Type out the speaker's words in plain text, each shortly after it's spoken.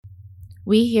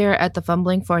We here at the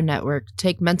Fumbling For Network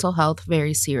take mental health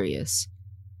very serious.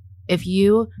 If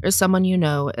you or someone you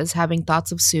know is having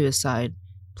thoughts of suicide,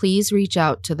 please reach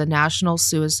out to the National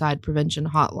Suicide Prevention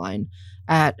Hotline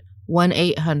at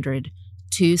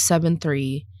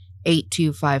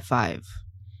 1-800-273-8255.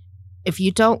 If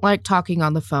you don't like talking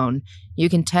on the phone, you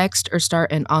can text or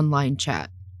start an online chat.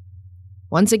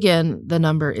 Once again, the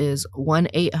number is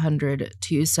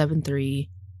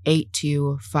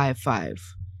 1-800-273-8255.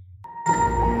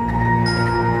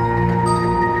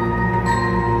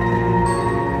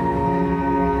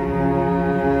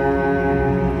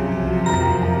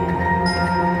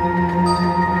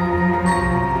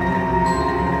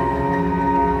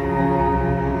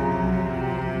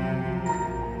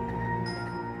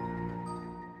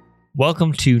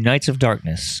 Welcome to Knights of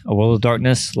Darkness, a World of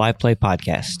Darkness live play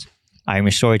podcast. I am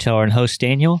your storyteller and host,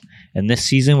 Daniel, and this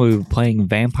season we will be playing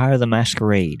Vampire the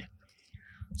Masquerade.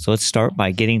 So let's start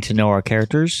by getting to know our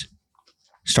characters,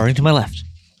 starting to my left.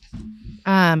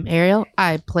 I'm Ariel.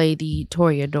 I play the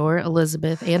Toreador,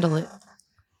 Elizabeth Andelit.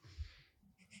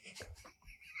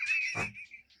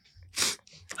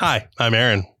 Hi, I'm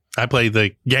Aaron. I play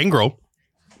the Gangrel,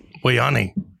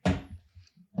 Wayani.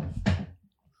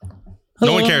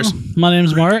 Hello, no one cares. My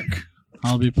name's Mark.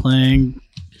 I'll be playing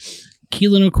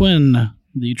Keelan O'Quinn,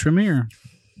 the Tremere.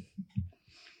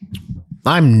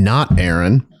 I'm not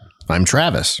Aaron. I'm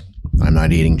Travis. I'm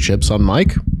not eating chips on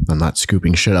Mike. I'm not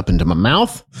scooping shit up into my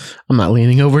mouth. I'm not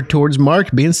leaning over towards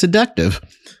Mark being seductive.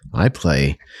 I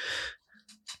play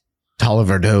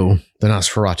Taliverdo the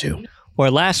Nosferatu.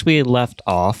 Where last we had left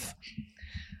off,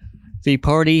 the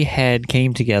party had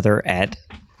came together at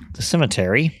the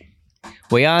cemetery.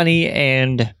 Wayani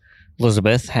and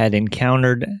Elizabeth had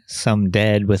encountered some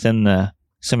dead within the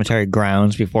cemetery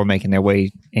grounds before making their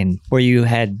way in, where you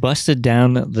had busted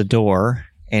down the door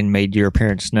and made your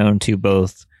appearance known to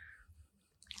both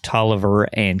Tolliver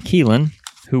and Keelan,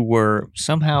 who were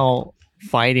somehow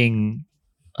fighting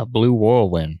a blue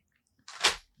whirlwind.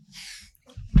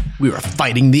 We were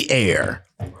fighting the air.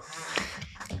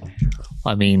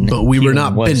 I mean, but we were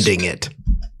not was, bending it.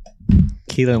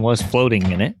 Keelan was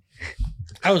floating in it.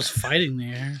 I was fighting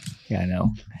the air. Yeah, I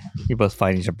know. You're both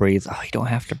fighting to breathe. Oh, you don't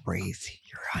have to breathe.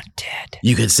 You're undead.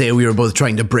 You could say we were both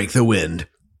trying to break the wind.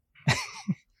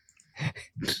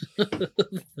 That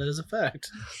is a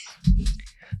fact.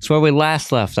 So where we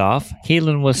last left off,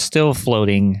 Keelan was still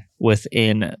floating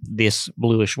within this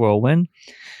bluish whirlwind.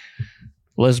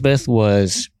 Elizabeth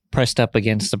was pressed up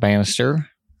against the banister.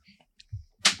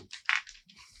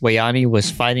 Wayani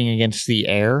was fighting against the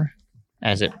air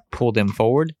as it pulled him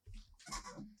forward.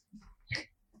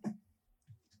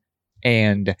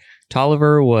 And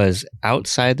Tolliver was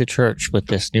outside the church with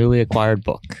this newly acquired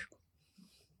book.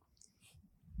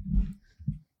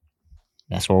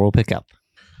 That's where we'll pick up.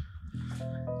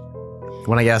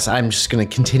 Well, I guess I'm just going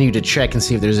to continue to check and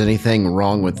see if there's anything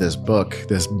wrong with this book,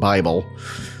 this Bible.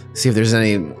 See if there's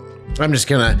any... I'm just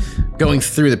going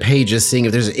through the pages, seeing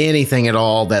if there's anything at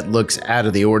all that looks out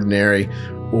of the ordinary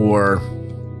or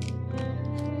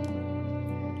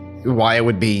why it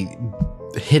would be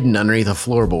hidden underneath a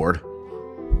floorboard.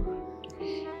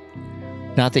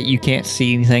 Not that you can't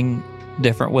see anything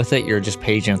different with it. You're just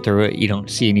paging through it. You don't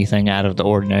see anything out of the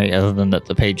ordinary other than that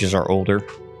the pages are older.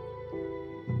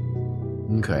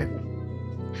 Okay.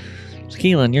 So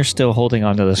Keelan, you're still holding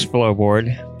onto this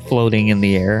floorboard, floating in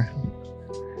the air.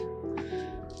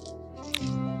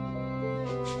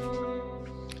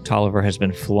 Tolliver has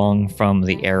been flung from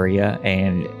the area,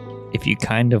 and if you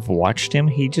kind of watched him,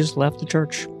 he just left the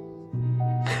church.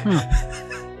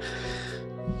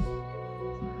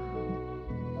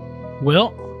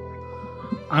 Well,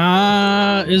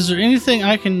 is there anything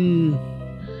I can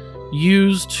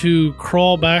use to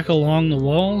crawl back along the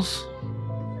walls?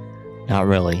 Not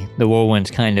really. The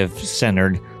whirlwind's kind of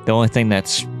centered. The only thing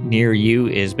that's near you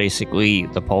is basically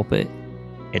the pulpit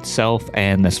itself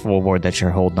and this floorboard that you're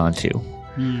holding on to.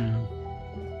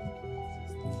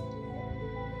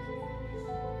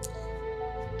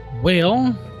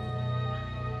 Well,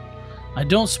 I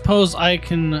don't suppose I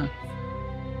can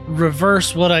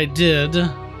reverse what I did,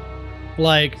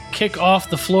 like kick off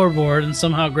the floorboard and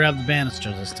somehow grab the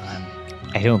banister this time.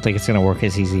 I don't think it's going to work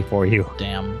as easy for you.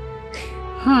 Damn.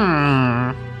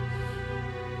 How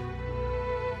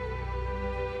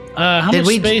much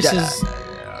space is...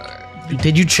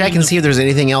 Did you check and see if there's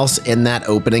anything else in that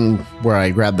opening where I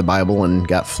grabbed the Bible and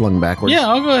got flung backwards? Yeah,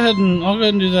 I'll go ahead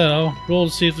and do that. I'll roll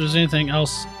to see if there's anything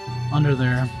else under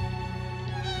there.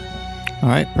 All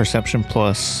right, perception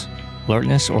plus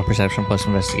alertness or perception plus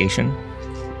investigation.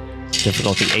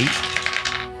 Difficulty 8.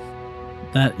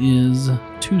 That is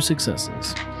 2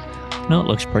 successes. No, it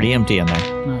looks pretty empty in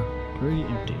there. No, pretty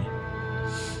empty.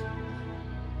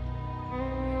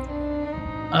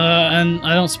 And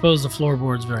I don't suppose the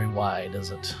floorboard's very wide,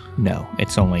 is it? No,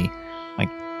 it's only like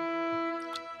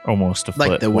almost a foot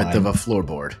Like the width wide. of a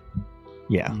floorboard.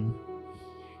 Yeah.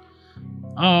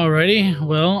 Alrighty,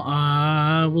 well,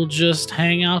 I will just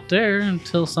hang out there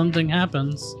until something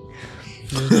happens.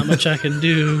 There's not much I can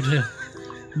do to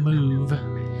move.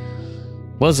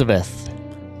 Elizabeth,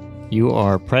 you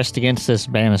are pressed against this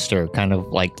banister, kind of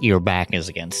like your back is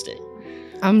against it.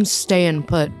 I'm staying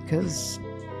put because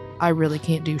I really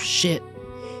can't do shit.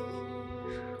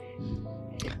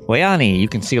 Wayani, you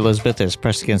can see Elizabeth is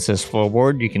pressed against this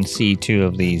floorboard. You can see two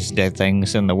of these dead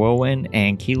things in the whirlwind,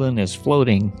 and Keelan is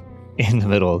floating in the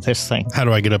middle of this thing. How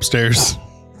do I get upstairs?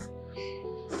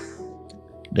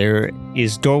 There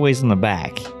is doorways in the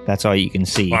back. That's all you can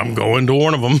see. I'm going to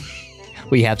one of them.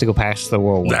 We have to go past the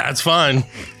whirlwind. That's fine.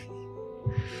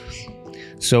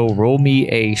 So roll me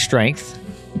a strength.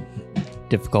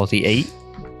 Difficulty 8.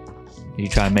 You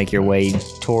try and make your way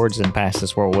towards and past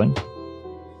this whirlwind.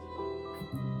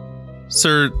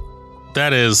 Sir,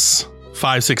 that is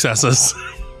 5 successes.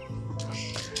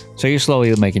 So you're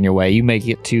slowly making your way. You make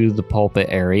it to the pulpit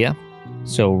area.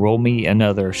 So roll me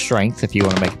another strength if you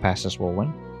want to make it past this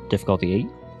whirlwind. Difficulty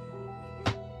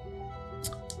 8.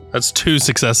 That's 2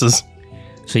 successes.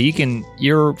 So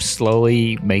you're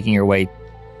slowly making your way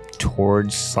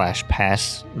towards /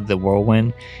 past the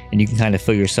whirlwind, and you can kind of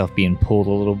feel yourself being pulled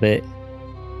a little bit.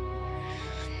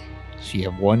 So you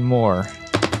have one more.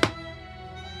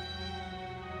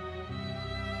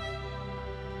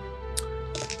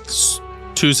 S-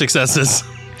 2 successes.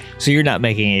 So you're not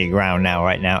making any ground now,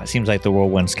 right now. It seems like the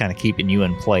whirlwind's kind of keeping you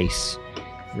in place.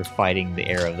 You're fighting the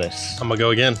air of this. I'm gonna go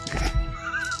again.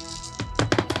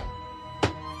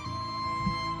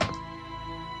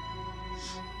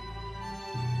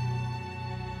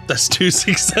 That's 2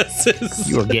 successes.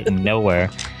 You are getting nowhere.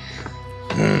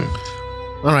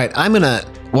 All right,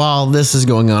 while this is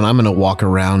going on, I'm going to walk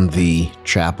around the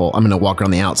chapel. I'm going to walk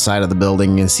around the outside of the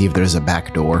building and see if there's a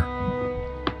back door.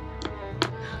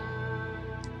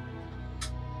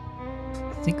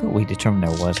 I think we determined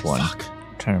there was one. Fuck.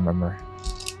 I'm trying to remember.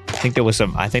 I think there was a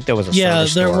Yeah,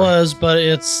 service there store. was, but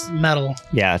it's metal.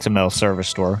 Yeah, it's a metal service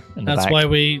store in the That's back. why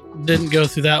we didn't go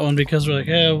through that one, because we're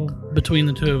like, between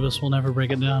the two of us, we'll never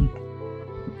break it down.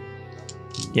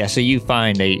 Yeah, so you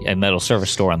find a metal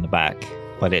service store on the back,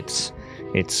 but it's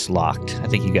locked. I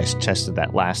think you guys tested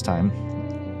that last time.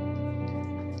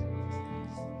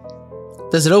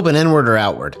 Does it open inward or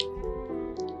outward?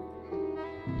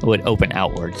 It would open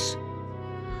outwards.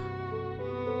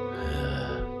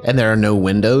 And there are no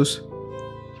windows?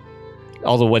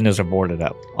 All the windows are boarded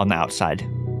up on the outside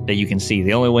that you can see.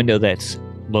 The only window that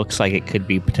looks like it could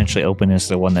be potentially open is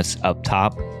the one that's up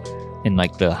top in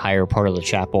like the higher part of the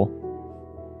chapel.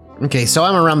 Okay, so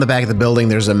I'm around the back of the building.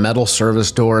 There's a metal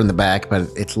service door in the back, but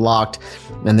it's locked.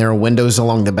 And there are windows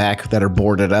along the back that are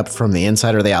boarded up from the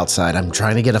inside or the outside. I'm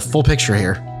trying to get a full picture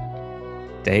here.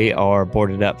 They are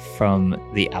boarded up from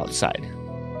the outside.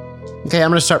 Okay, I'm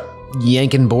going to start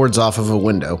yanking boards off of a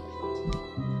window.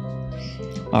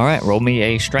 All right, roll me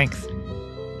a strength.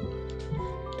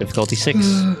 Difficulty 6.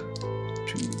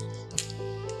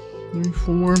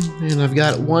 4, and I've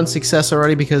got 1 success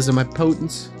already because of my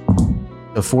potence.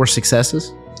 So 4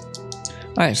 successes.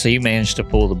 All right, so you managed to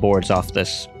pull the boards off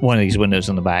one of these windows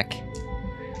in the back.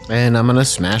 And I'm going to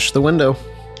smash the window.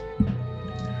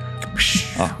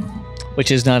 Which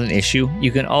is not an issue.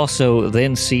 You can also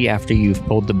then see after you've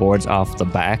pulled the boards off the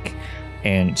back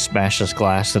and smashed this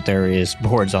glass that there is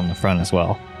boards on the front as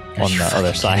well on the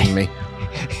other side. Me.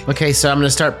 Okay, so I'm going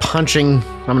to start punching.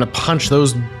 I'm going to punch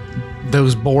those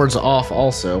boards off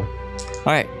also. All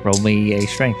right, roll me a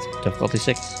strength. Difficulty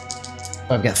 6.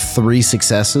 I've got 3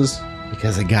 successes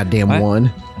because of goddamn All right.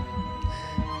 1.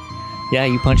 Yeah,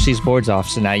 you punch these boards off,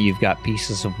 so now you've got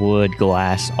pieces of wood,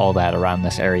 glass, all that around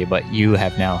this area, but you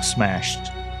have now smashed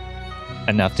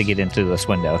enough to get into this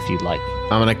window if you'd like.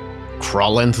 I'm going to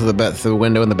crawl in through the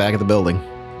window in the back of the building.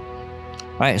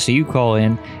 All right, so you crawl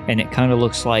in, and it kind of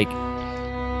looks like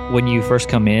when you first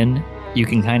come in, you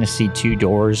can kind of see 2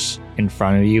 doors in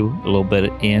front of you, a little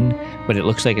bit in, but it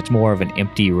looks like it's more of an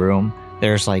empty room.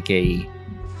 There's like a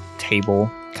table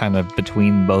kind of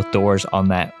between both doors on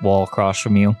that wall across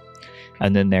from you.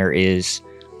 And then there is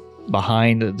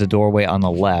behind the doorway on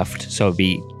the left, so it'd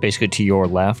be basically to your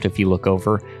left if you look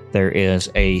over, there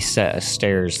is a set of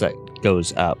stairs that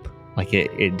goes up. Like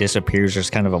it disappears,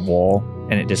 there's kind of a wall,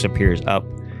 and it disappears up,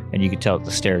 and you can tell that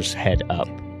the stairs head up,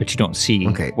 but you don't see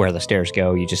where the stairs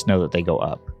go, you just know that they go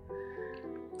up.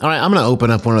 All right, I'm going to open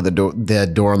up one of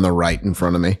the door on the right in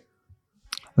front of me.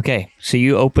 Okay, so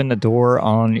you open the door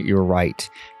on your right,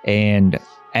 and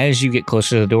as you get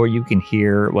closer to the door, you can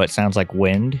hear what sounds like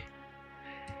wind.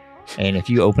 And if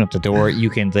you open up the door, you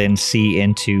can then see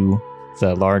into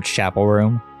the large chapel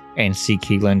room and see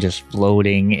Keelan just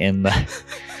floating in the...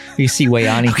 You see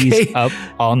Wayani, Okay. He's up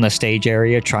on the stage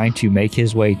area trying to make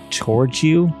his way towards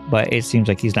you, but it seems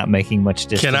like he's not making much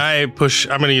distance. Can I push?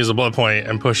 I'm going to use a blood point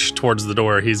and push towards the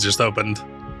door he's just opened.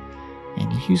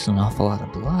 And you use an awful lot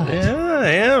of blood. Yeah, I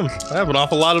am. I have an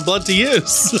awful lot of blood to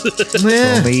use.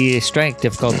 Roll me strength,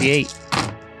 difficulty 8.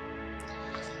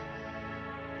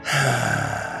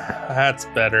 That's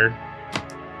better.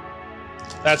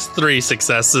 That's 3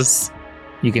 successes.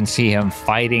 You can see him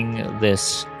fighting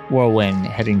this whirlwind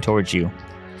heading towards you.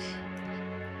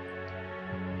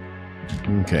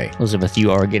 Okay. Elizabeth,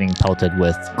 you are getting pelted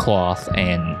with cloth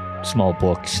and small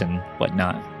books and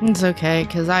whatnot. It's okay,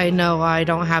 because I know I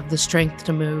don't have the strength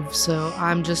to move, so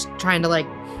I'm just trying to, like,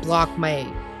 block my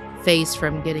face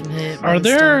from getting hit. by Are the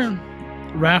there stuff.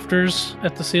 rafters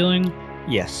at the ceiling?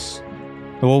 Yes.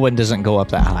 The whirlwind doesn't go up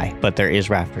that high, but there is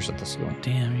rafters at the ceiling.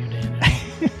 Damn you, Daniel.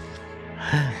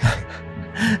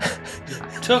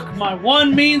 Took my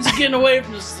one means of getting away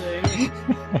from this thing.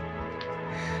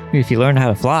 If you learn how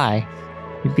to fly,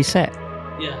 you'd be set.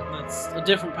 Yeah, that's a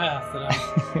different path that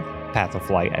I... Path of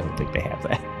flight, I don't think they have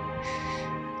that.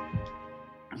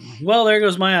 Well, there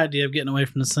goes my idea of getting away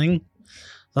from this thing.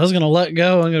 I was going to let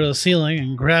go and go to the ceiling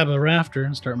and grab a rafter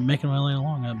and start making my way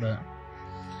along, I bet.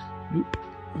 Oop.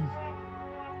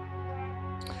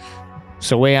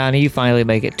 So, Wayani, you finally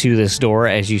make it to this door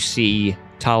as you see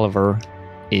Tolliver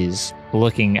is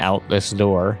looking out this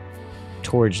door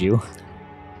towards you.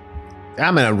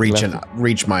 I'm gonna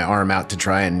reach my arm out to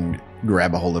try and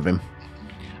grab a hold of him.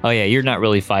 Oh yeah, you're not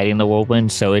really fighting the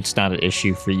whirlwind, so it's not an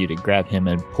issue for you to grab him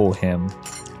and pull him.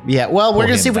 Yeah, well, we're Pull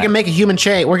gonna him see if we back. can make a human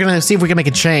chain. We're gonna see if we can make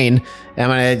a chain.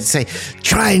 And I'm gonna say,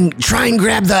 try and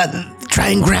grab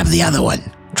the other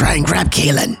one. Try and grab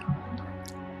Keelan.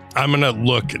 I'm going to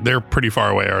look. They're pretty far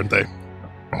away, aren't they?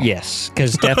 Yes,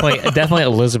 because definitely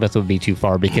Elizabeth would be too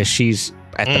far because she's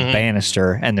at the Mhm.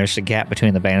 banister, and there's a gap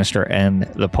between the banister and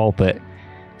the pulpit.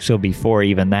 So before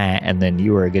even that, and then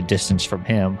you were a good distance from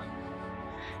him.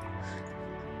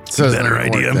 So it's Better not gonna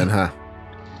work idea. Then, huh?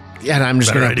 Yeah, and I'm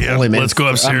just Better gonna idea. pull him in. Let's go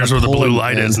I'm upstairs gonna where the pull blue him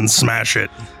light in. is and smash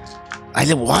it. I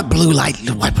said, what blue light?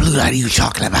 What blue light are you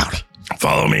talking about?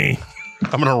 Follow me.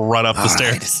 I'm going to run up the All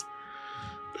stairs.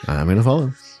 I'm gonna follow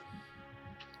him.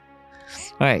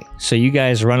 All right, so you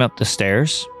guys run up the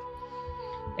stairs,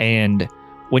 and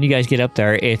when you guys get up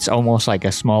there, it's almost like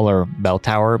a smaller bell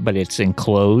tower, but it's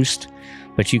enclosed.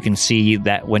 But you can see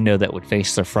that window that would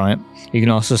face the front. You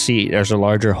can also see there's a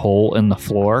larger hole in the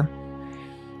floor.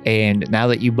 And now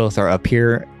that you both are up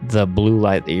here, the blue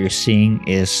light that you're seeing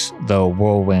is the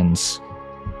whirlwind's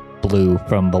blue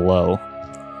from below.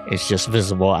 It's just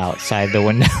visible outside the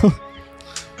window.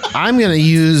 I'm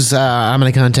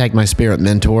gonna contact my spirit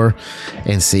mentor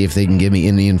and see if they can give me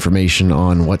any information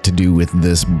on what to do with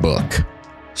this book.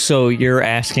 So you're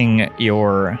asking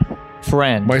your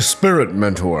friend. My spirit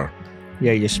mentor.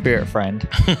 Yeah, your spirit friend.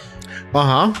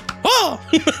 Uh-huh. Oh!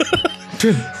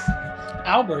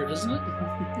 Albert, isn't it?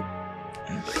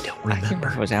 I don't I can't remember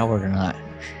if it was Albert or not.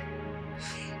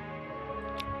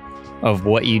 Of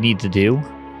what you need to do.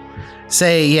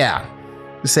 Say, yeah.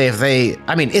 Say if they...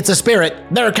 I mean, it's a spirit.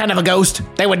 They're kind of a ghost.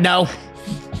 They would know.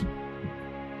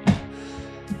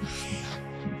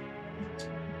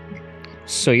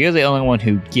 So you're the only one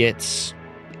who gets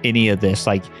any of this,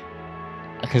 like,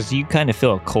 because you kind of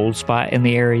feel a cold spot in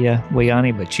the area,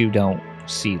 Wayani, but you don't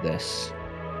see this.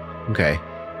 Okay.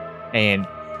 And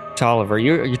Tolliver,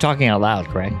 you're talking out loud,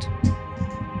 correct?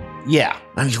 Yeah.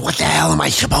 I mean, what the hell am I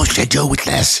supposed to do with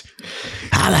this?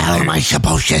 How the hell am I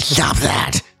supposed to stop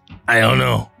that? I don't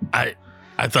know. I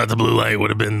thought the blue light would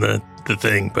have been the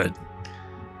thing, but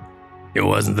it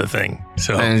wasn't the thing.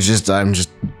 So And I'm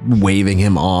just waving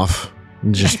him off.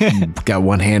 Just got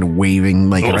one hand waving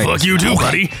like. well, right- fuck you too, Okay.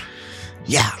 buddy.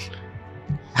 Yeah.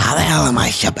 How the hell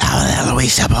are we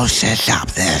supposed to stop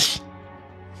this?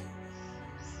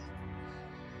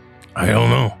 I don't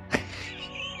know.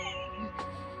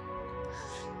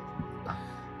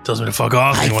 Tells me to fuck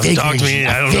off. I He wants to talk to me. figured-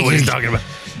 I don't know what he's talking about.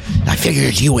 I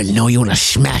figured you would know you want to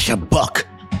smash a book.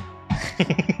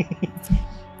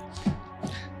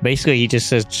 Basically, he just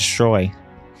says destroy.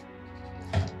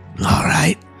 All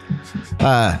right.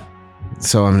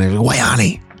 So I'm gonna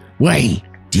Wayani. Wayne,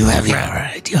 do you have your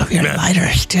Yeah. lighter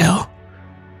still?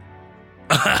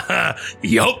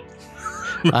 Yup.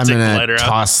 I'm Take the gonna lighter out.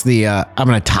 toss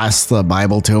the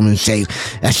Bible to him and say,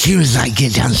 as soon as I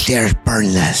get downstairs, burn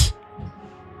this.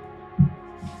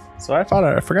 So I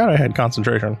forgot I had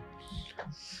concentration.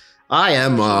 I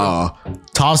am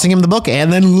tossing him the book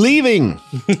and then leaving.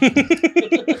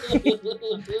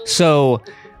 So,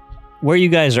 where you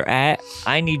guys are at,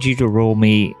 I need you to roll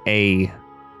me a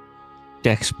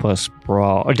Dex plus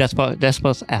Brawl or Dex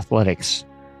plus Athletics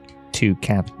to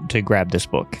grab this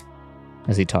book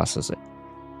as he tosses it.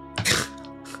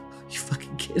 You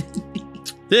fucking kidding me?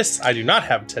 This I do not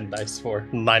have 10 dice for.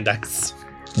 9 dice.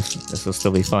 This will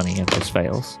still be funny if this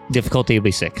fails. Difficulty will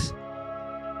be 6.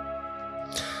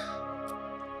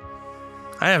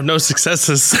 I have no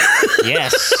successes.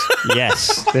 Yes,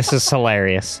 yes, this is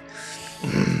hilarious.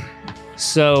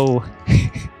 So,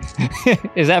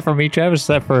 is that for me, Travis? Is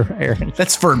that for Aaron?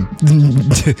 That's for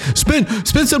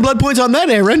spend some blood points on that,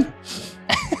 Aaron.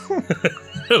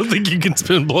 I don't think you can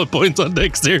spend blood points on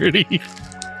dexterity.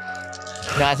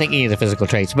 No, I think you need the physical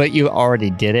traits, but you already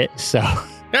did it, so.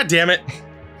 God damn it.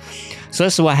 So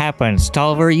this is what happens.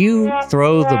 Tolliver, you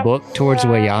throw the book towards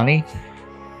Wayani,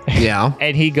 Yeah.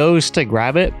 and he goes to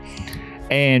grab it,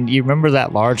 and you remember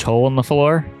that large hole in the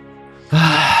floor?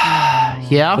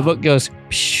 Yeah. The book goes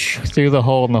through the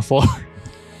hole in the floor.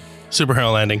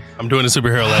 Superhero landing. I'm doing a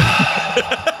superhero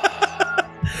landing.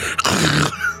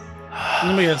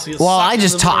 Well,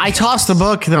 I tossed the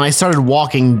book, then I started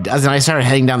walking, then I started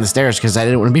heading down the stairs because I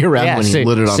didn't want to be around when he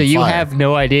lit it on fire. So you have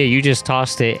no idea. You just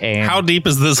tossed it, and How deep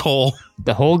is this hole?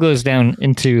 the hole goes down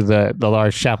into the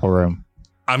large chapel room.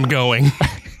 I'm going.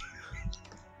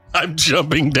 I'm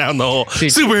jumping down the hole.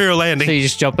 Superhero landing. So you're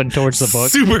just jumping towards the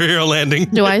book? Superhero landing.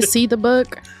 Do I see the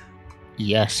book?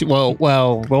 Yes. Well,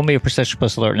 roll me a perception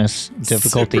plus alertness,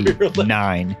 difficulty Superhero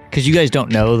 9. Because you guys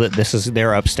don't know that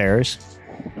they're upstairs.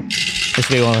 This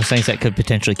would be one of those things that could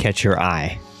potentially catch your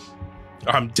eye.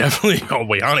 I'm definitely. Oh,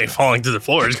 wait, I ain't falling to the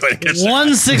floor. It's going to catch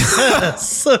One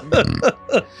success.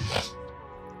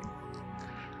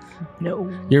 No.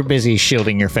 You're busy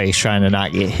shielding your face, trying to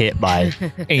not get hit by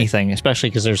anything,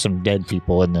 especially because there's some dead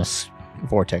people in this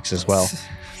vortex as well.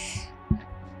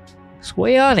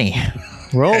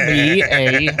 Swayani, roll me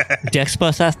a Dex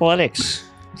plus Athletics.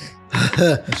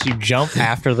 As you jump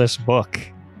after this book.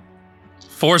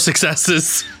 4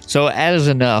 successes. So that is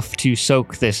enough to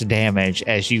soak this damage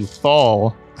as you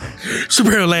fall.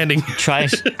 Superhero landing.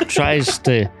 Tries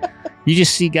to. You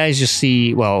just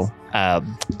see. Well,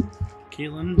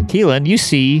 Keelan, you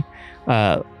see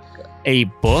a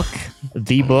book,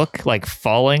 the book, like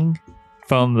falling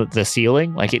from the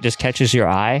ceiling, like it just catches your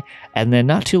eye, and then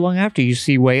not too long after, you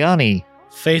see Wayani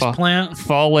Face plant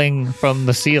falling from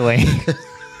the ceiling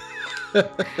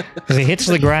because he hits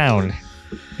the ground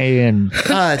and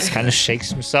kind of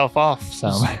shakes himself off.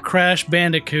 Some Crash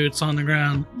Bandicoots on the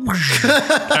ground.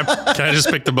 Can I just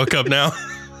pick the book up now?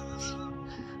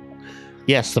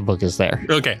 yes, the book is there.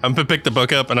 Okay, I'm gonna pick the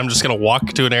book up and I'm just gonna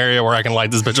walk to an area where I can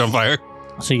light this bitch on fire.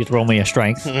 So you can roll me a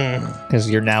strength because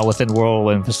you're now within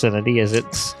whirlwind vicinity. As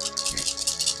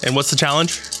it's And what's the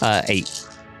challenge? 8.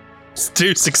 It's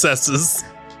 2 successes.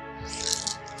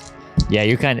 Yeah,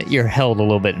 you're held a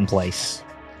little bit in place.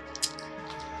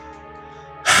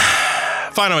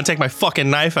 Fine, I'm gonna take my fucking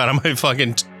knife out of my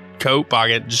fucking coat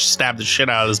pocket and just stab the shit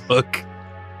out of this book.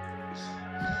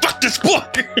 Fuck this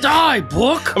book! Die,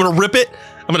 book! I'm gonna rip it.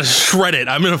 I'm gonna shred it.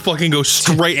 I'm gonna fucking go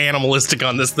straight animalistic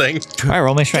on this thing. All right,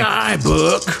 roll me a strength. Die,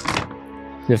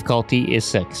 book. Difficulty is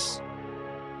 6.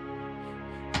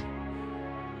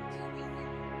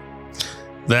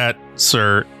 That,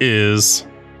 sir, is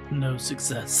No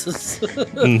successes.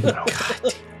 no.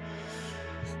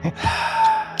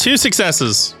 2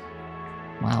 successes.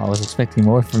 Wow, I was expecting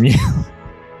more from you.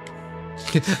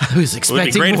 I was It would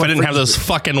expecting be great if more I didn't have from those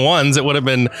fucking ones. It would have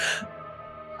been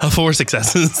 4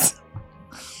 successes.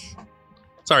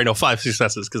 Sorry, no, 5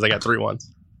 successes because I got 3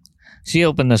 ones. So you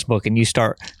open this book and you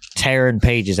start tearing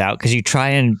pages out because you try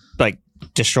and like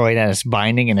destroy it at its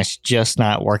binding and it's just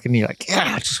not working. You're like,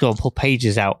 yeah, just go pull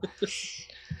pages out.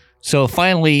 So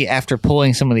finally, after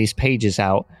pulling some of these pages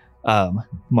out,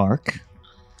 Mark,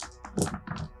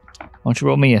 why don't you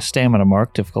roll me a stamina,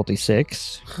 Mark, difficulty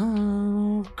 6.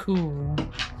 Oh, cool.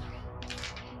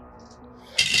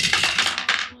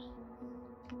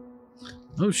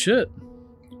 Oh, shit.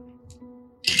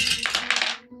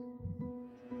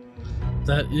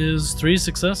 That is 3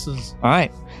 successes. All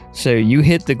right. So you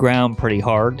hit the ground pretty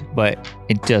hard, but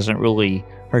it doesn't really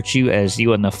hurt you as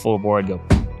you and the floorboard go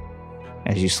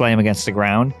as you slam against the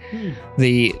ground.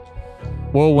 The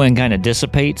whirlwind kind of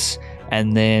dissipates,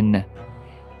 and then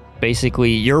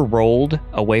basically you're rolled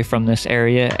away from this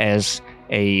area as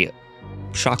a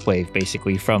shockwave,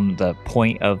 basically from the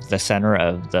point of the center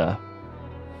of the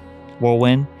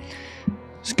whirlwind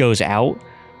goes out.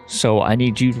 So I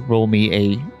need you to roll me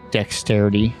a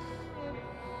dexterity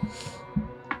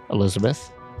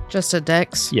Elizabeth? Just a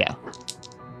dex. Yeah,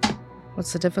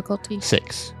 What's the difficulty?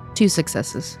 6. 2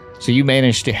 successes. So you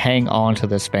managed to hang on to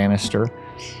this banister.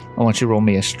 I want you to roll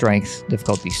me a strength,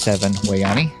 difficulty 7,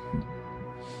 Wayani.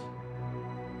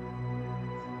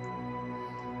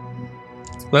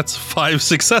 That's 5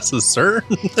 successes, sir.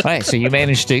 All right, so you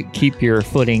managed to keep your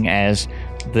footing as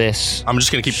this. I'm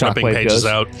just gonna keep ripping Shockwave pages goes.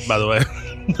 out, by the way.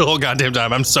 The whole goddamn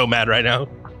time. I'm so mad right now.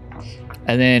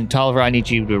 And then, Tolliver, I need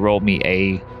you to roll me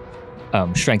a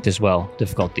strength as well,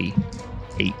 difficulty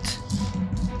 8.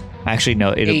 Actually,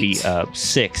 no, it'll be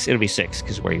 6. It'll be 6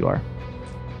 because where you are.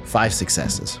 5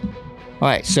 successes. All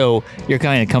right, so you're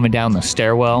kind of coming down the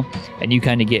stairwell, and you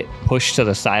kind of get pushed to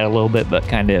the side a little bit, but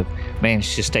kind of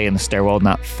manage to stay in the stairwell,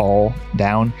 not fall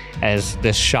down, as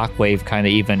this shockwave kind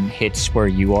of even hits where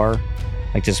you are.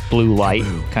 Like this blue light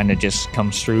kind of just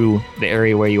comes through the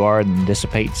area where you are and then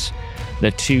dissipates.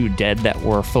 The 2 dead that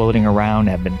were floating around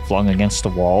have been flung against the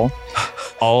wall.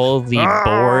 All the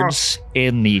boards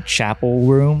in the chapel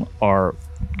room are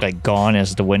like gone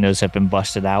as the windows have been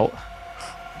busted out.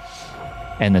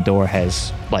 And the door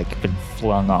has like been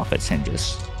flung off its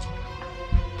hinges.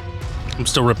 I'm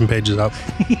still ripping pages out.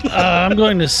 I'm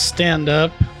going to stand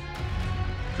up,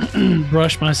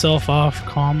 brush myself off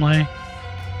calmly,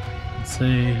 and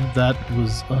say that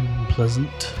was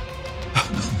unpleasant.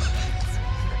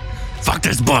 Fuck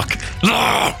this book.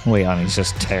 No! Leon is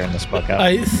just tearing this book up.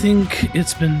 I think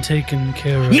it's been taken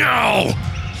care of. No!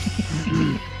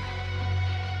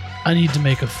 I need to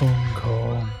make a phone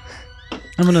call.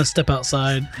 I'm going to step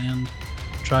outside and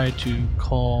try to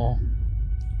call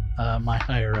my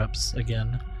higher-ups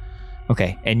again.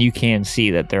 Okay, and you can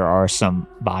see that there are some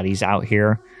bodies out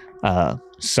here.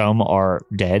 Some are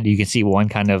dead. You can see one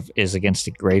kind of is against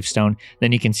a gravestone.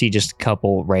 Then you can see just a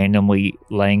couple randomly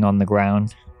laying on the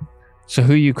ground. So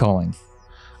who are you calling?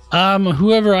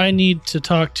 Whoever I need to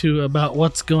talk to about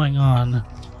what's going on.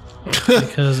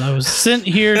 Because I was sent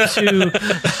here to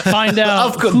find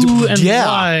out who and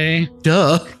why.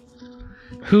 Duh.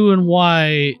 Who and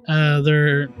why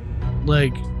they're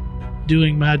like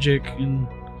doing magic and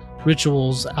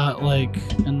rituals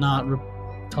and not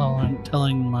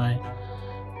telling my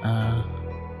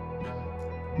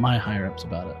my higher ups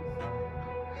about it.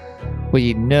 Well,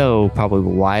 you know probably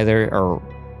why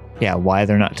why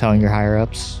they're not telling your higher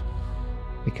ups.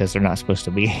 Because they're not supposed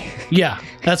to be. Yeah,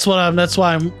 that's why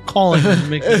I'm calling them,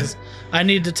 because I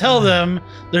need to tell them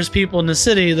there's people in the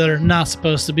city that are not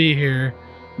supposed to be here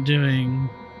doing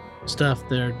stuff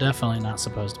they're definitely not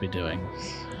supposed to be doing.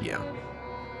 Yeah.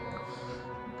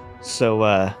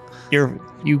 So you're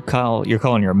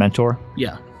calling your mentor?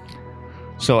 Yeah.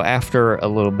 So after a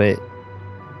little bit,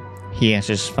 he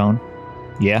answers his phone.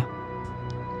 Yeah.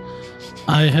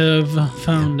 I have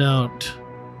found out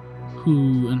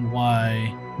who and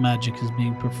why magic is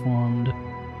being performed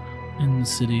in the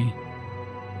city.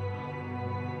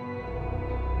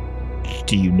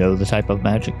 Do you know the type of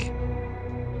magic?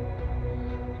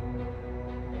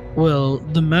 Well,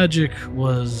 the magic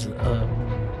was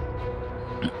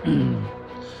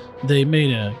they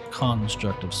made a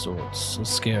construct of sorts, a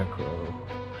scarecrow,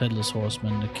 headless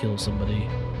horseman to kill somebody.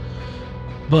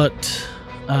 But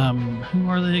who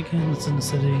are they again that's in the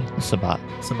city? Sabat.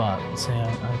 See,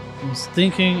 I was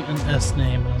thinking an S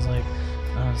name, and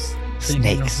I was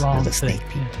thinking Snakes. of wrong The thing. snake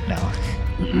people.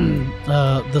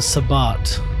 No. The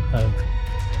Sabat have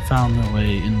found their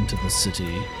way into the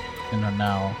city and are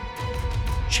now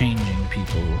changing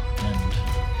people and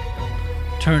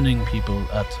turning people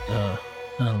at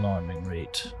an alarming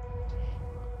rate.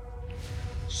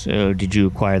 So did you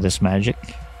acquire this magic?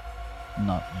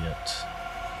 Not yet.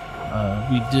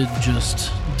 We did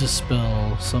just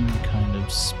dispel some kind of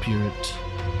spirit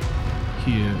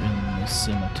here in the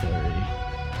cemetery.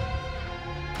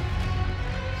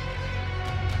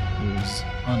 It was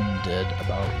undead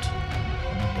about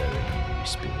and a very angry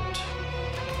spirit.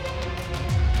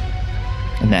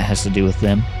 And that has to do with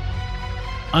them?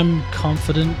 I'm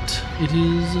confident it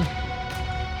is,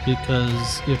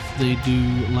 because if they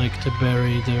do like to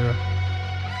bury their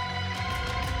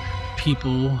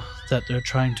people that they're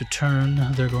trying to turn,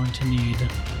 they're going to need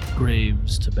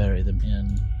graves to bury them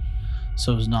in,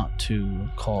 so as not to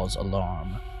cause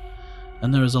alarm.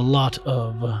 And there's a lot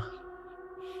of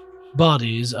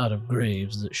bodies out of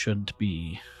graves that shouldn't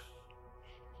be.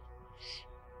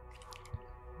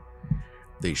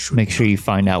 They should Make sure you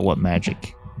find out what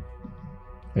magic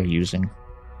they're using.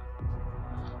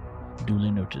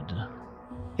 Duly noted.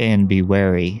 And be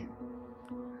wary,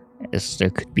 as there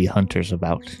could be hunters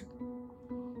about.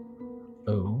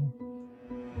 Oh.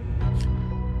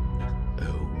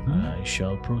 I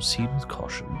shall proceed with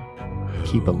caution.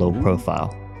 Keep a low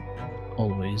profile.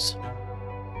 always.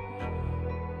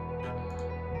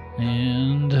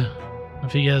 And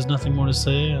if he has nothing more to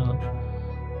say,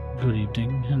 good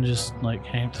evening, and just like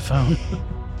hang up the phone.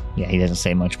 Yeah, he doesn't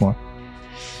say much more.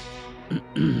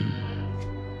 And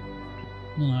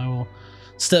I will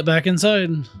step back inside.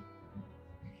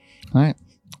 All right.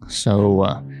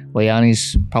 So,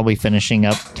 Leonie's probably finishing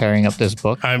up, tearing up this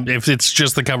book. If it's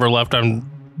just the cover left, I'm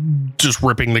just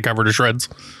ripping the cover to shreds.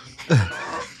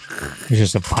 There's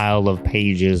just a pile of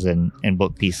pages and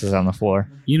book pieces on the floor.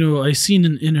 You know, I seen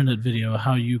an internet video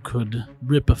how you could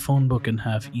rip a phone book in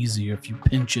half easier if you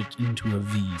pinch it into a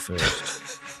V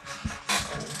first.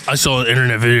 I saw an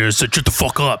internet video that said, shut the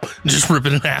fuck up. Just rip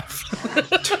it in half.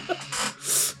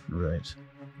 Right.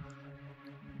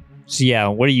 So, yeah,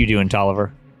 what are you doing,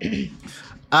 Tolliver?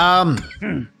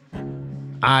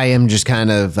 I am just kind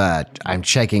of I'm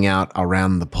checking out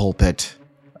around the pulpit,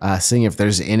 seeing if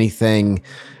there's anything.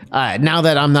 Now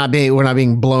that we're not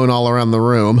being blown all around the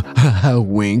room,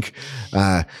 wink.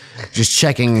 Just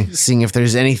checking, seeing if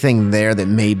there's anything there that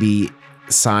may be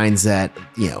signs that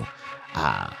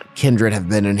kindred have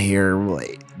been in here.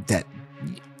 That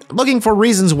looking for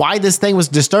reasons why this thing was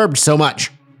disturbed so much.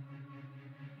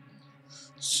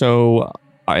 So,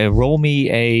 roll me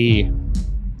a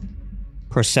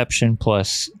perception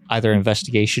plus either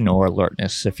investigation or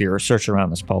alertness if you're searching around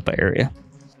this pulpit area.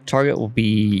 Target will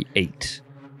be 8.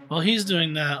 While he's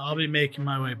doing that, I'll be making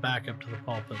my way back up to the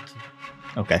pulpit.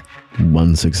 Okay.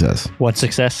 1 success. 1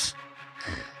 success.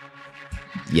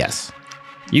 Yes.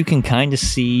 You can kind of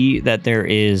see that there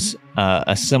is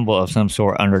a symbol of some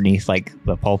sort underneath, like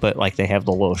the pulpit, like they have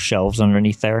the little shelves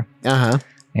underneath there. Uh-huh.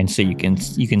 And so you can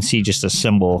see just a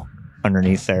symbol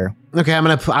underneath there. Okay, I'm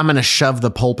gonna shove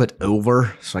the pulpit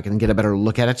over so I can get a better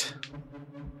look at it.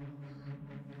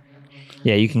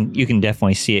 Yeah, you can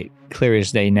definitely see it clear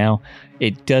as day now.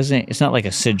 It's not like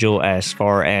a sigil as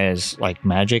far as like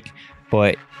magic,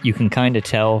 but you can kind of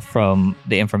tell from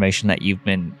the information that you've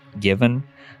been given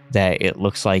that it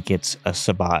looks like it's a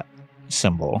Sabbat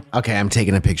symbol. Okay, I'm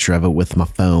taking a picture of it with my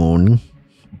phone.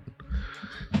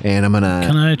 And I'm gonna...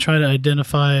 Can I try to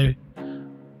identify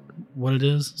what it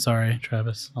is? Sorry,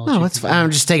 Travis. No, it's fine. I'm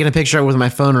just taking a picture of it with my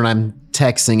phone and I'm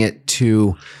texting it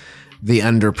to the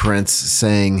underprince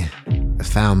saying,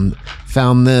 found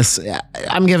this.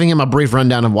 I'm giving him a brief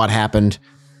rundown of what happened,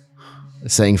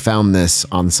 saying found this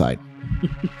on site.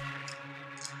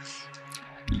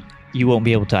 You won't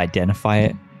be able to identify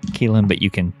it, Keelan, but you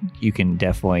can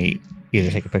definitely either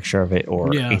take a picture of it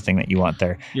or anything that you want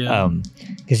there. Yeah.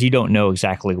 Because you don't know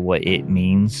exactly what it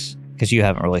means, because you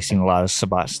haven't really seen a lot of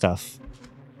Sabbat stuff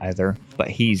either. But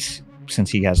since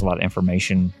he has a lot of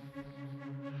information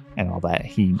and all that,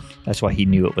 that's why he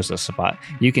knew it was a Sabbat.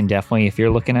 You can definitely, if you're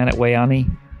looking at it, Wayani,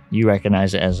 you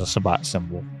recognize it as a Sabbat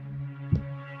symbol,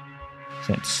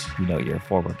 since you know your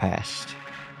forward past.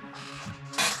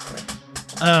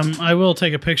 I will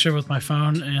take a picture with my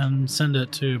phone and send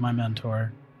it to my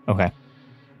mentor. Okay.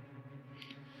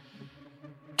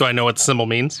 Do I know what the symbol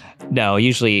means? No,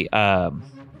 usually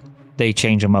they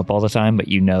change them up all the time, but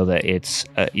you know that it's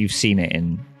you've seen it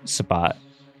in Sabbat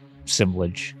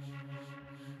symbolage.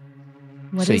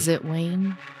 What is it,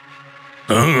 Wayne?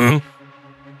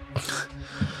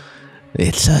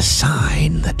 It's a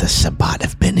sign that the Sabbat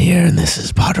have been here and this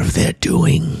is part of their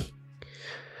doing.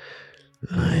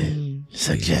 I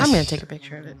suggest... I'm going to take a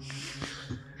picture of it.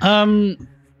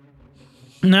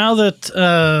 Now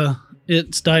that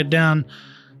it's died down,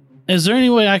 is there any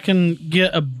way I can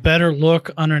get a better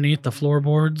look underneath the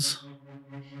floorboards?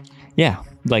 Yeah,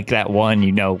 like that one,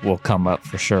 will come up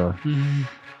for sure. Mm-hmm.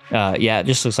 Yeah, it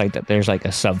just looks like that there's like a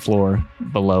subfloor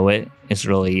below it. It's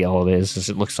really all it is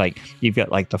it looks like you've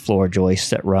got like the floor joists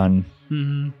that run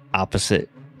opposite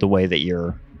the way that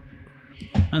you're...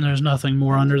 And there's nothing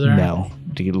more under there? No.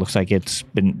 It looks like it's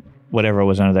been... Whatever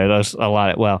was under there, there's a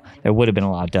lot of... there would have been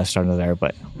a lot of dust under there,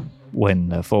 but when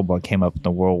the floorboard came up in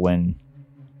the whirlwind,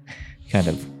 kind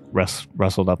of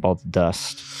rustled up all the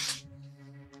dust.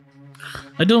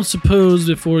 I don't suppose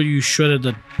before you shredded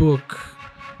that book,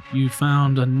 you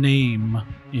found a name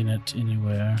in it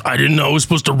anywhere. I didn't know I was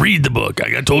supposed to read the book. I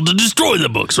got told to destroy the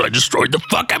book, so I destroyed the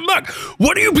fucking book.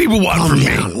 What do you people want from me?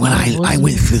 When I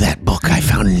went through that book, I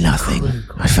found nothing.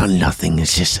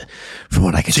 It's just, from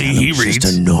what I can tell, it's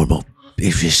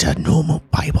just a normal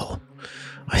Bible.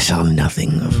 I saw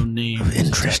nothing of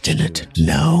interest in it.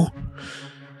 No.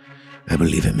 I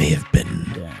believe it may have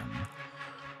been...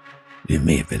 It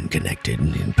may have been connected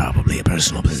in probably a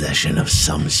personal possession of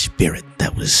some spirit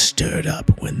that was stirred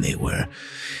up when they were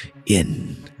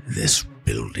in this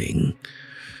building.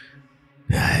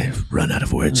 I've run out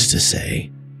of words to say.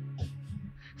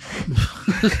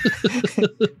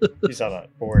 He's on a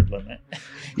board limit.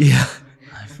 Yeah.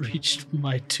 I've reached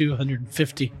my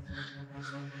 250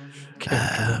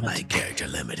 character limit. My character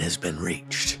limit has been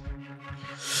reached.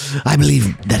 I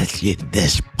believe that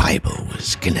this Bible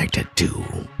was connected to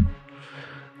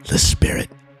the spirit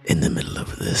in the middle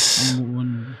of this.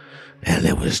 And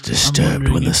it was disturbed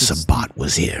when the Sabbat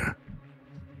was here.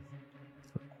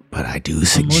 But I do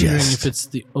suggest... I'm wondering if it's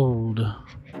the old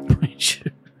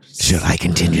preacher. Should I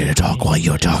continue to talk while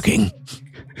you're talking?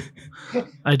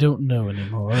 I don't know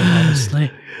anymore,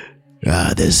 honestly.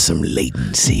 There's some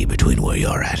latency between where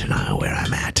you're at and where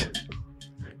I'm at.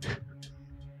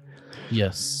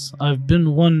 Yes, I've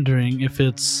been wondering if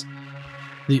it's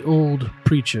the old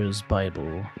preacher's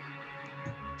Bible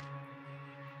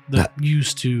that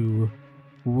used to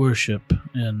worship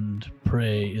and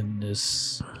pray in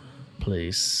this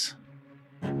place.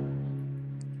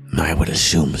 I would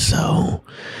assume so.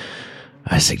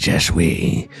 I suggest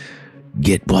we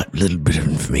get what little bit of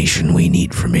information we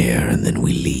need from here, and then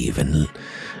we leave and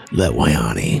let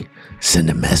Wyani send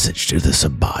a message to the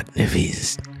Sabbat if he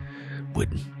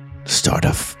would start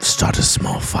a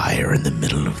small fire in the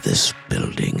middle of this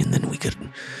building, and then we could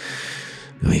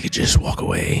just walk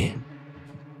away.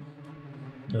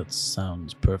 That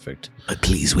sounds perfect. But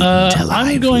please wait until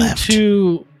I've left.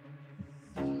 I'm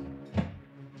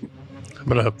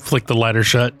gonna flick the lighter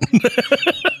shut.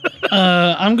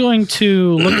 I'm going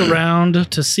to look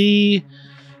around to see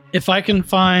if I can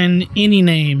find any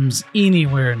names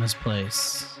anywhere in this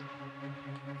place.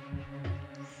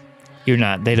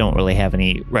 They don't really have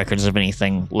any records of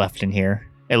anything left in here.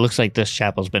 It looks like this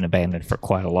chapel's been abandoned for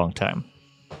quite a long time.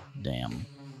 Damn.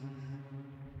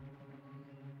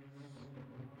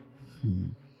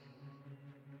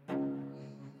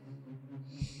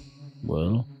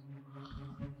 Well,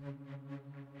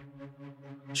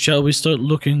 shall we start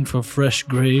looking for fresh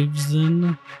graves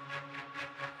then?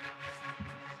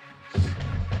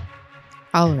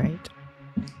 All right.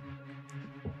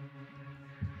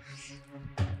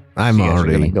 I'm So you guys are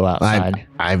already gonna go outside.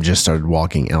 I've just started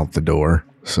walking out the door,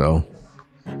 so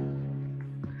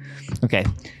Okay.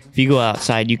 If you go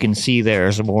outside, you can see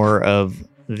there's more of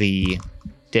the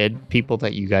dead people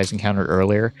that you guys encountered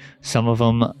earlier. Some of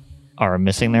them are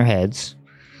missing their heads.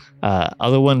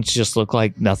 Other ones just look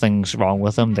like nothing's wrong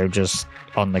with them. They're just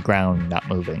on the ground, not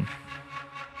moving.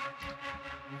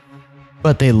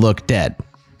 but they look dead.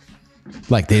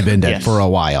 Like they've been dead Yes. for a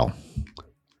while.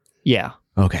 Yeah.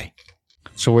 Okay.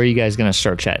 So where are you guys going to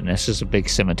start chatting? This is a big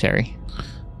cemetery.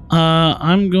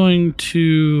 I'm going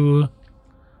to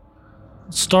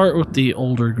start with the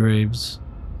older graves.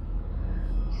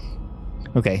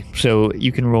 Okay, so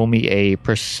you can roll me a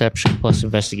perception plus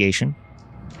investigation.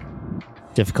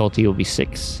 Difficulty will be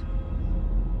 6.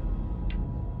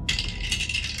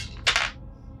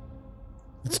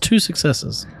 It's 2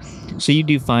 successes. So you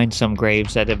do find some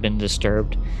graves that have been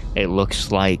disturbed. It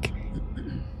looks like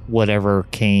whatever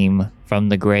came from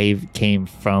the grave came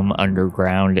from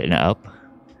underground and up.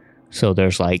 So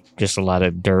there's like just a lot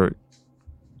of dirt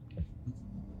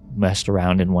messed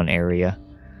around in one area.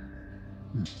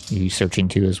 Are you searching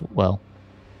too as well?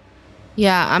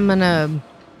 Yeah, I'm gonna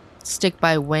stick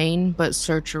by Wayne, but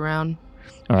search around.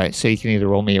 All right, so you can either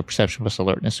roll me a perception plus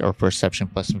alertness or perception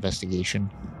plus investigation.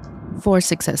 4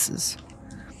 successes.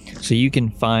 So you can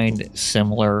find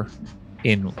similar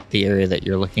in the area that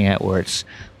you're looking at where it's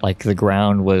like the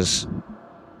ground was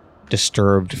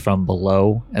disturbed from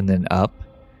below and then up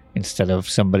instead of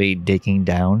somebody digging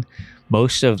down.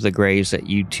 Most of the graves that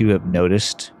you two have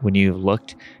noticed when you've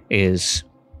looked is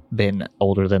been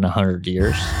older than 100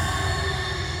 years.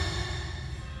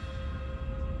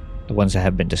 The ones that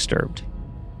have been disturbed.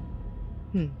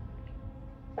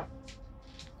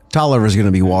 Tolliver's going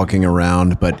to be walking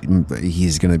around, but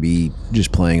he's going to be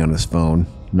just playing on his phone,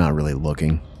 not really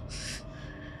looking.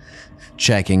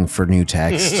 Checking for new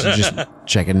texts, just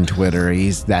checking Twitter.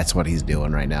 That's what he's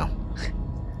doing right now.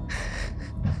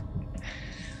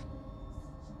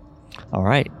 All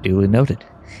right, duly noted.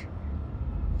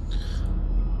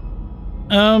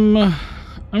 I'm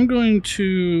going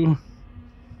to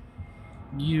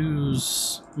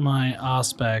use my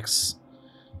Auspex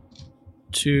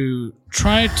to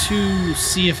try to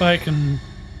see if I can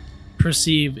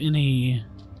perceive any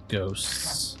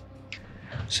ghosts.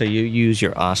 So you use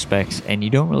your Auspex and you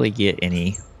don't really get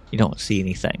any, you don't see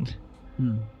anything.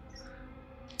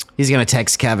 He's going to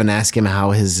text Kevin, ask him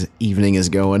how his evening is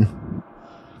going.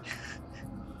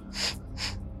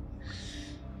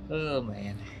 Oh,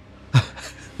 man.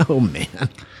 Oh, man.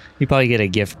 You probably get a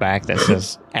gift back that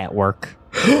says at work.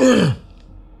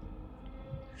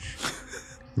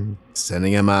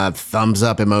 Sending him a thumbs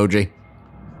up emoji.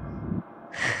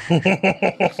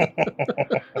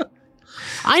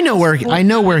 I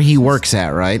know where he works at,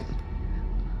 right?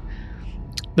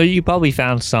 Though you probably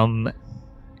found some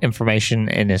information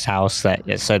in his house that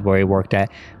it said where he worked at.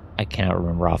 I cannot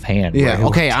remember offhand. Yeah.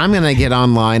 Okay. I'm gonna get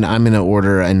online. I'm gonna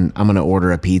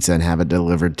order a pizza and have it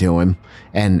delivered to him.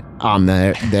 And on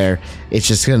there, it's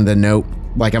just gonna the note.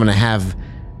 Like I'm gonna have,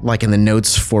 like in the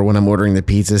notes for when I'm ordering the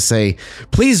pizza, say,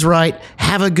 "Please write,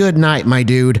 have a good night, my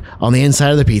dude," on the inside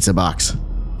of the pizza box.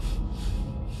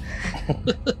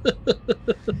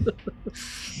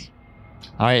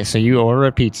 All right. So you order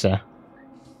a pizza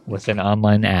with an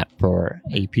online app for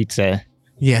a pizza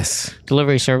Yes.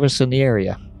 delivery service in the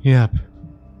area. Yep.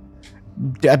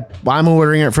 I'm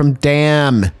ordering it from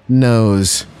Damn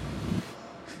Nose.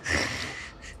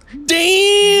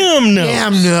 Damn no.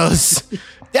 Damn Nose.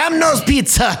 Damn Nose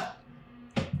Pizza.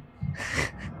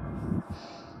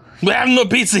 We have no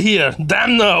pizza here.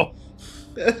 Damn no.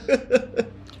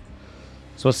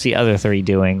 So what's the other three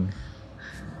doing?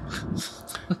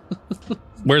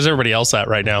 Where's everybody else at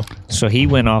right now? So he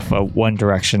went off one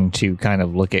direction to kind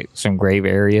of look at some grave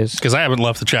areas. Because I haven't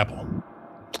left the chapel.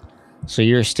 So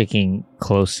you're sticking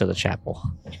close to the chapel.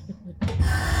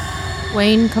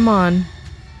 Wayne, come on.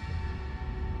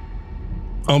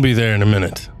 I'll be there in a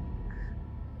minute.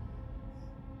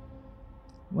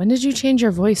 When did you change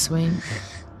your voice, Wayne?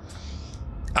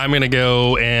 I'm going to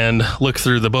go and look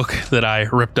through the book that I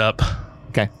ripped up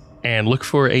Okay. and look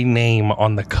for a name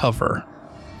on the cover.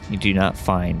 You do not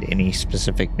find any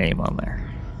specific name on there.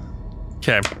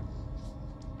 Okay.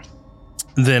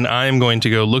 Then I'm going to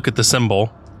go look at the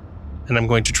symbol, and I'm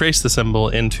going to trace the symbol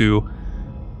into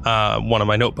one of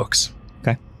my notebooks.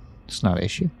 Okay. It's not an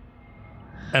issue.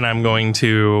 And I'm going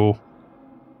to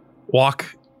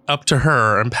walk up to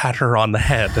her and pat her on the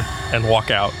head and walk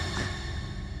out.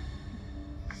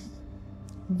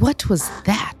 What was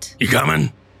that? You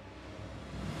coming?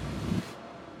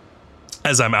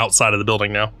 As I'm outside of the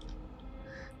building now.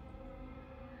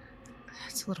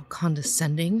 That's a little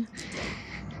condescending.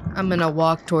 I'm gonna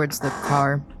walk towards the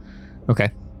car.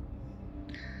 Okay.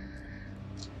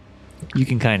 You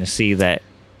can kind of see that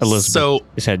Elizabeth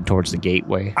is heading towards the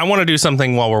gateway. I want to do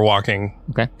something while we're walking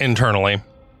Okay. internally.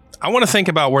 I want to think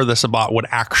about where the Sabbat would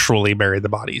actually bury the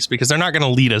bodies, because they're not going to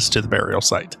lead us to the burial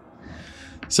site.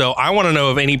 So I want to know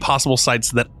of any possible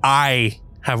sites that I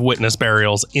have witnessed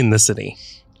burials in the city.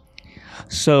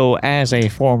 So as a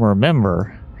former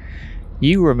member,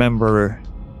 you remember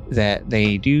that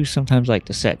they do sometimes like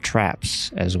to set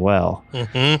traps as well.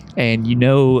 Mm-hmm. And you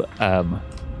know, I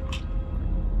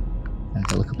have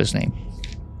to look up his name.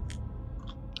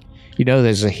 You know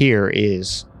that Zahir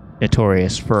is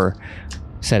notorious for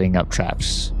setting up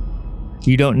traps.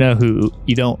 You don't know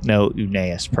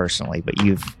Unaeus personally, but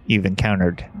you've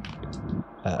encountered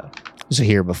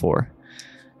Zahir before.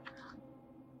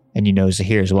 And you know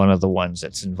Zahir is one of the ones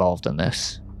that's involved in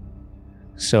this.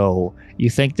 So you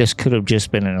think this could have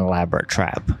just been an elaborate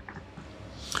trap.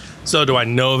 So do I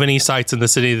know of any sites in the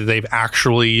city that they've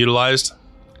actually utilized?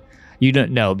 You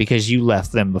don't know because you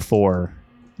left them before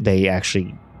they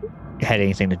actually had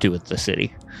anything to do with the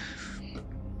city.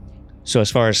 So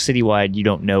as far as citywide, you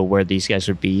don't know where these guys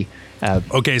would be.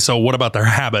 Okay, so what about their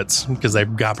habits? Because they've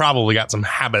probably got some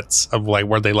habits of like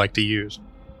where they like to use.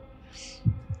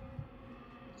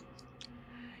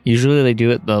 Usually they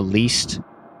do it the least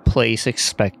place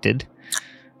expected.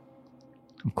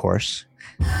 Of course.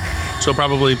 So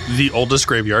probably the oldest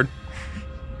graveyard.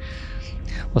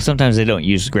 Well, sometimes they don't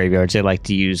use graveyards. They like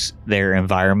to use their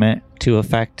environment to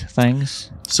affect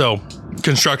things. So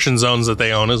construction zones that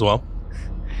they own as well.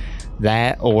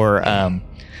 That or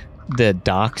the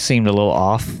dock seemed a little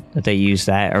off that they used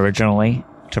that originally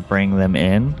to bring them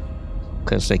in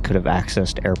because they could have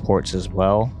accessed airports as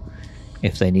well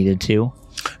if they needed to.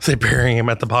 They're burying him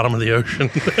at the bottom of the ocean.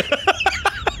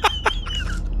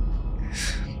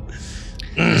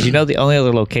 You know, the only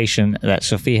other location that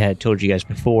Sophia had told you guys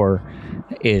before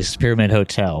is Pyramid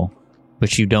Hotel,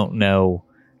 but you don't know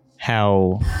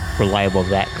how reliable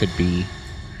that could be.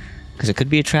 Because it could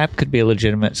be a trap, could be a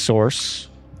legitimate source.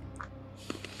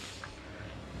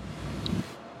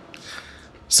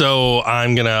 So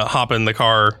I'm going to hop in the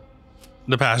car,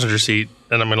 the passenger seat,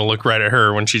 and I'm going to look right at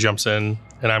her when she jumps in,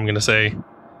 and I'm going to say,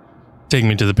 "Take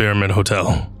me to the Pyramid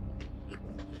Hotel."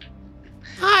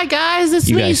 Hi guys, it's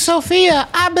You me, guys- Sophia.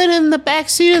 I've been in the back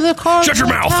seat of the car Shut the your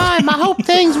whole mouth. time. I hope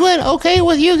things went okay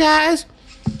with you guys.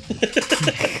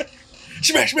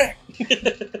 Smash back.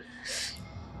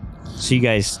 So you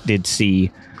guys did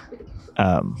see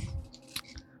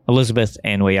Elizabeth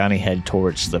and Wayani head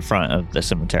towards the front of the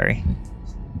cemetery.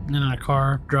 And then our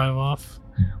car drive off.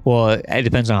 Well, it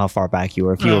depends on how far back you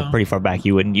were. If you were pretty far back,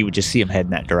 you wouldn't. You would just see him head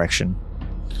in that direction.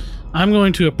 I'm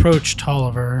going to approach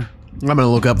Tolliver. I'm going to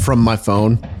look up from my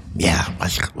phone. Yeah,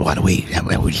 what do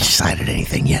have we decided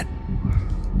anything yet?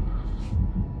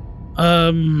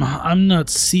 I'm not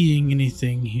seeing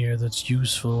anything here that's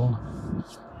useful.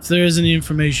 If there is any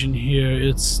information here,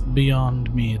 it's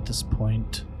beyond me at this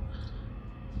point.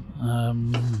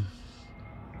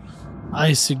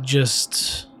 I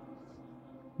suggest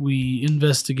we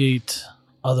investigate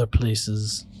other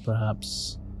places,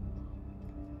 perhaps.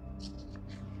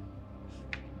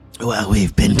 Well,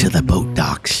 we've been to the boat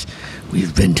docks.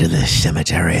 We've been to the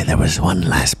cemetery. There was one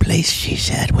last place, she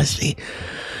said, was the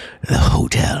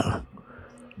hotel.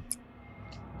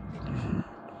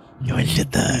 Was it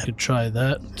We could try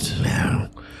that.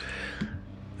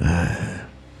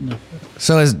 No.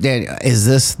 So is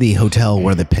this the hotel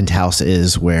where the penthouse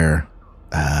is, where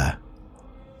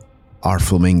our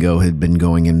flamingo had been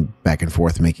going in back and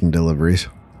forth making deliveries?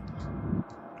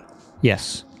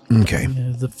 Yes. Okay.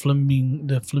 Yeah, the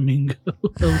flamingo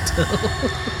hotel.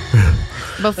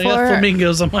 I got Before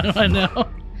flamingos on my mind now.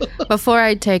 before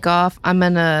I take off, I'm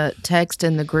gonna text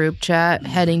in the group chat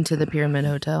heading to the Pyramid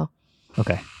Hotel.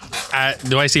 Okay.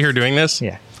 Do I see her doing this?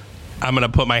 Yeah. I'm going to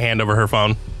put my hand over her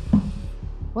phone.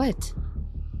 What?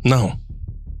 No,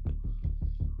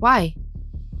 Why?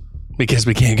 because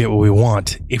we can't get what we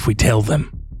want if we tell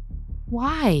them.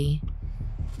 Why?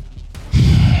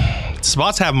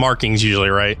 Spots have markings usually,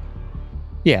 right?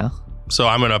 Yeah. So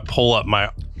I'm going to pull up my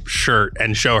shirt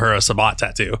and show her a Sabat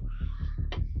tattoo.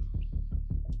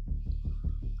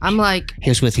 I'm like, He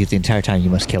was with you the entire time. You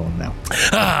must kill him now.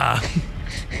 Ah!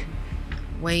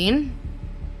 Wayne?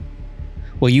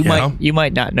 Well, you Yeah.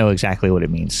 might not know exactly what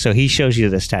it means. So he shows you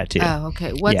this tattoo. Oh,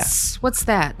 okay. What's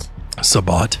that?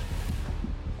 Sabat?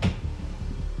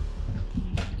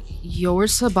 Your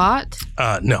Sabat?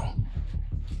 No.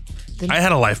 Then- I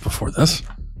had a life before this.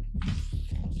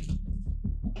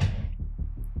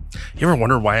 You ever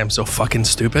wondered why I'm so fucking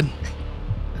stupid?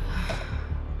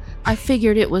 I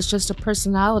figured it was just a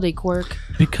personality quirk.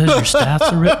 Because your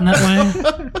stats are written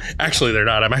that way? Actually, they're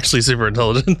not. I'm actually super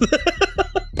intelligent.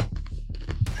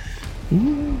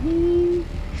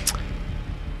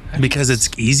 Because it's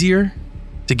easier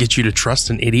to get you to trust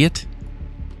an idiot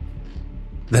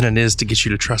than it is to get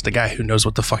you to trust a guy who knows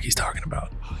what the fuck he's talking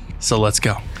about. So let's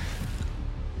go.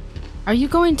 Are you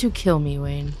going to kill me,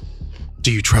 Wayne?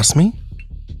 Do you trust me?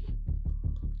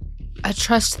 I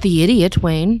trust the idiot,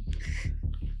 Wayne.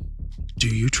 Do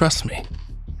you trust me?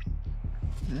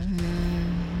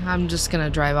 I'm just gonna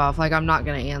drive off. Like, I'm not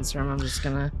gonna answer him. I'm just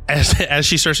gonna... As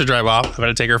she starts to drive off, I'm going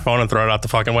to take her phone and throw it out the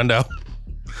fucking window.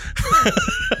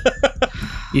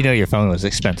 You know your phone was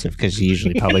expensive because you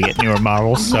usually probably get newer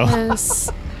models. So Yes.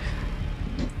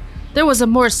 There was a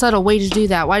more subtle way to do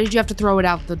that. Why did you have to throw it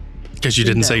out the... Because you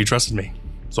didn't window? say you trusted me.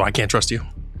 So I can't trust you.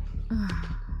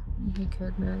 My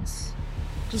goodness.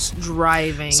 Just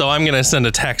driving. So I'm going to send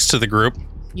a text to the group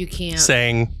you can't...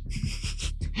 saying...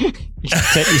 you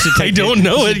should I don't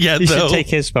know it yet, You though. should take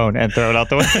his phone and throw it out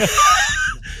the window.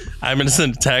 I'm going to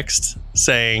send a text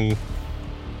saying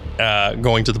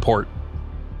going to the port.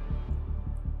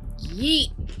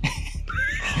 Yeet.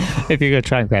 If you're going to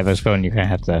try and grab his phone, you're going to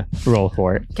have to roll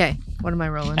for it. Okay, what am I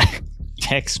rolling?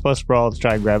 Text plus brawl to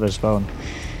try and grab his phone.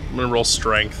 I'm going to roll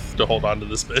strength to hold on to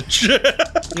this bitch.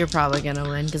 You're probably gonna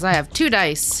win, because I have 2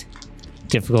 dice.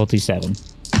 Difficulty 7.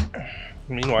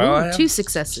 Meanwhile, I Ooh, have 2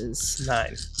 successes.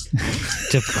 9.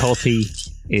 Difficulty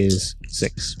is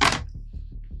 6.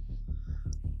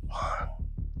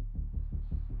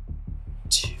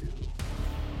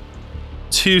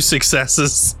 2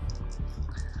 successes.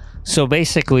 So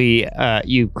basically,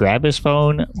 you grab his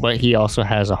phone, but he also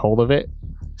has a hold of it,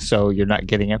 so you're not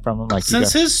getting it from him. Like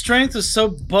Since his strength is so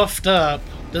buffed up,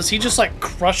 does he just like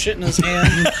crush it in his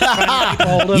hand? Trying to keep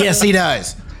hold of Yes, it? he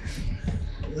does.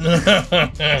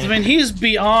 I mean, he's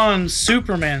beyond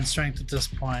Superman strength at this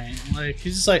point. Like,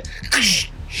 he's just like,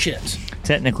 shit.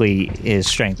 technically his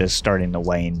strength is starting to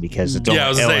wane because it's Yeah, I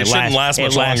was gonna say, it shouldn't last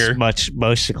much longer.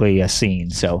 Basically a scene.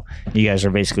 So you guys are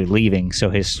basically leaving. So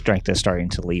his strength is starting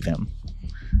to leave him.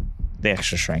 The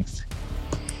extra strength.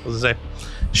 I was gonna say,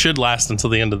 should last until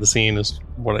the end of the scene is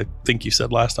what I think you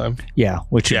said last time. Yeah,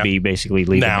 which would Yeah. be basically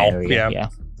leaving Now, the area. yeah.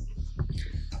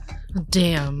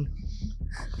 Damn.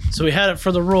 So we had it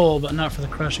for the roll, but not for the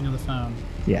crushing of the phone.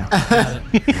 Yeah. Ah,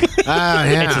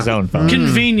 yeah. It's his own phone.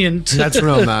 Convenient. That's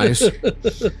real nice.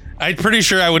 I'm pretty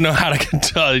sure I would know how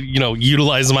to,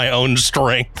 utilize my own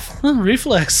strength.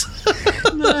 Reflex.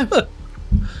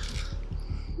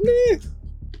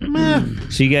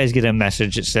 So you guys get a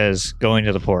message that says going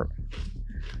to the port.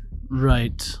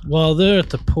 Right. While they're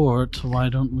at the port, why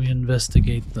don't we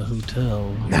investigate the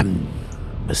hotel? I'm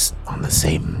on the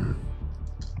same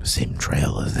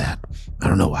trail as that. I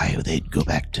don't know why they'd go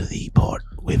back to the port.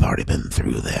 We've already been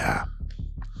through there.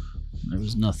 There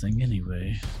was nothing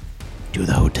anyway. To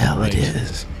the hotel Right. it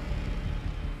is.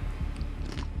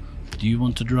 Do you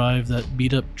want to drive that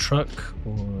beat-up truck,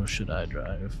 or should I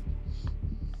drive?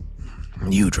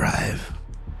 You drive.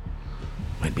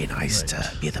 It'd be nice Right.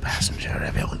 to be the passenger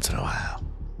every once in a while.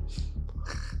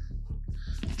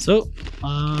 So,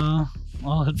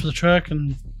 I'll head for the truck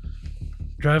and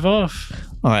drive off.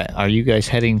 All right. Are you guys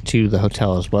heading to the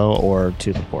hotel as well, or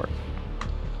to the port?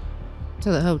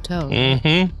 To the hotel.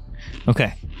 Mm-hmm.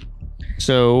 Okay.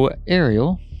 So,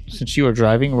 Ariel, since you are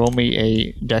driving, roll me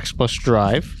a Dex plus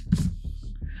Drive.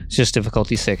 It's just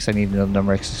difficulty 6. I need to know the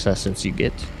number of successes you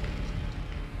get.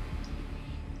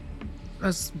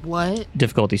 That's what?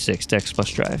 Difficulty 6, Dex plus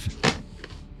Drive.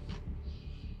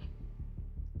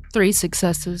 3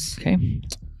 successes. Okay.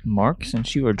 Mark,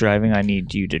 since you are driving, I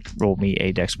need you to roll me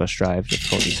a Dex plus Drive,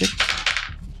 difficulty 6.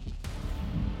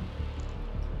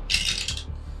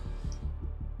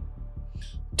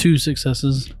 Two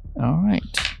successes. All right.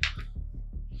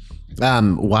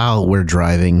 While we're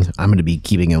driving, I'm going to be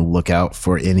keeping a lookout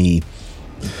for any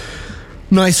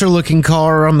nicer looking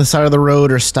car on the side of the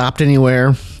road or stopped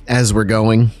anywhere as we're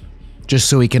going, just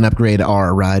so we can upgrade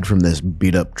our ride from this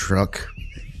beat up truck.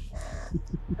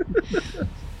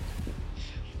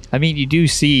 I mean, you do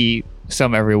see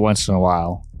some every once in a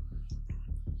while.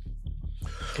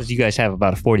 Because you guys have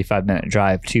about a 45-minute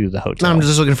drive to the hotel. I'm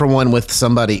just looking for one with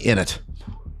somebody in it.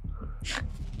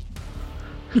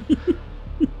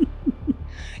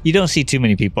 You don't see too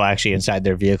many people actually inside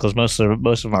their vehicles. Most of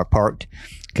them are parked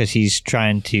because he's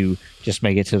trying to just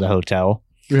make it to the hotel.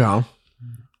 Yeah.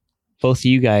 Both of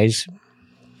you guys,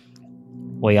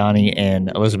 Wayani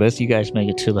and Elizabeth, you guys make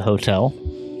it to the hotel.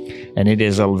 And it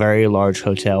is a very large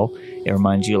hotel. It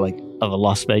reminds you of a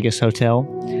Las Vegas hotel.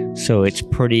 So it's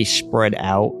pretty spread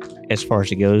out as far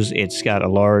as it goes. It's got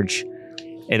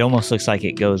it almost looks like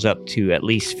it goes up to at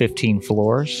least 15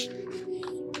 floors.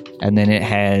 And then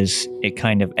it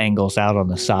kind of angles out on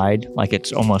the side, like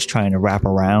it's almost trying to wrap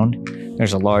around.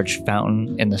 There's a large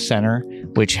fountain in the center,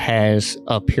 which has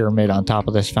a pyramid on top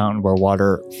of this fountain where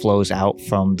water flows out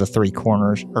from the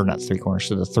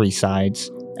to the 3 sides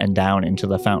and down into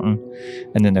the fountain.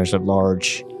 And then there's a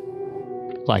large,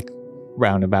 a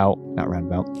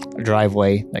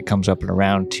driveway that comes up and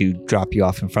around to drop you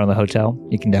off in front of the hotel.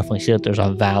 You can definitely see that there's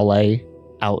a valet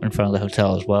out in front of the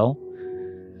hotel as well.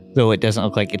 Though it doesn't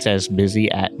look like it's as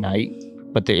busy at night,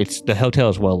 but the hotel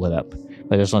is well lit up.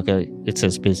 But it doesn't look like it's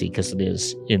as busy because it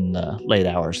is in the late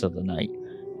hours of the night.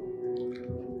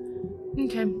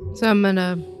 Okay. So I'm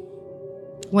gonna...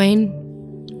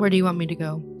 Wayne, where do you want me to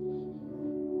go?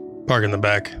 Park in the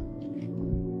back.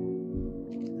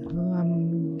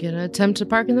 I'm gonna attempt to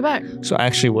park in the back. So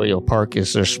actually where you'll park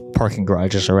is there's parking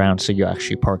garages around, so you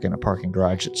actually park in a parking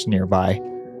garage that's nearby.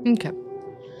 Okay.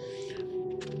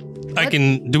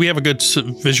 Do we have a good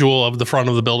visual of the front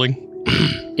of the building?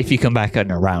 If you come back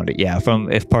and around it, yeah.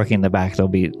 If parking in the back, there'll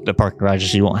be the parking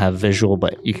garages. You won't have visual,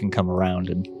 but you can come around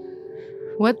and...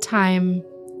 What time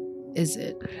is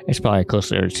it? It's probably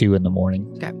closer to 2 in the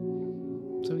morning. Okay.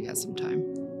 So we got some time.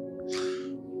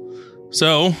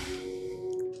 So,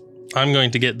 I'm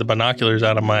going to get the binoculars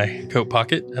out of my coat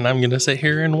pocket, and I'm going to sit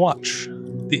here and watch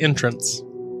the entrance.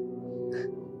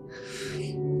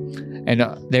 And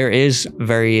there is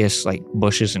various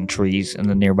bushes and trees in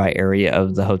the nearby area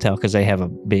of the hotel because they have a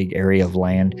big area of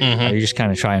land. Mm-hmm. You just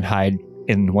kind of try and hide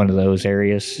in one of those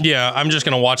areas. Yeah, I'm just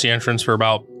going to watch the entrance for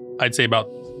about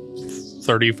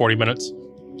 30, 40 minutes.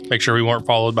 Make sure we weren't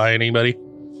followed by anybody.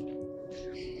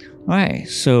 All right,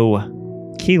 so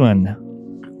Keelan,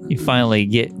 you finally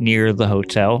get near the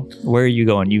hotel. Where are you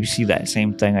going? You see that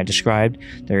same thing I described.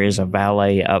 There is a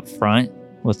valet up front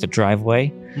with the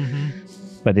driveway. Mm-hmm.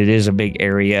 But it is a big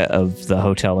area of the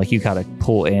hotel. You gotta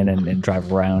pull in and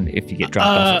drive around if you get dropped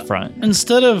off at front.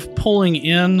 Instead of pulling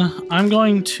in, I'm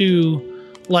going to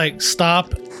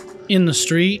stop in the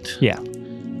street. Yeah.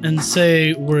 And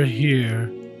say we're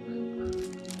here.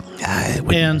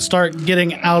 And start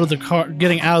getting out of the car,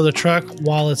 getting out of the truck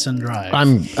while it's in drive.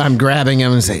 I'm grabbing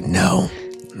him and say, no.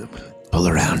 Pull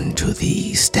around to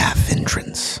the staff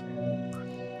entrance.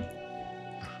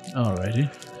 Alrighty.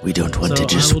 We don't want to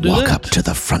just walk up to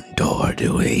the front door,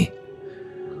 do we?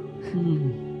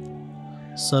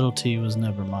 Subtlety was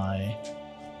never my...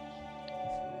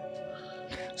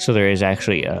 So there is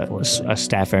actually a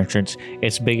staff entrance.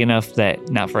 It's big enough that,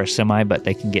 not for a semi, but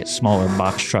they can get smaller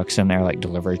box trucks in there, like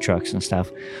delivery trucks and stuff.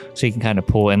 So you can kind of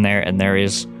pull in there, and there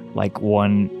is like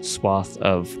one swath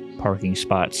of parking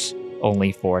spots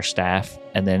only for staff,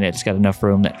 and then it's got enough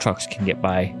room that trucks can get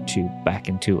by to back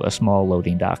into a small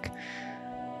loading dock.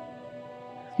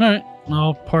 All right,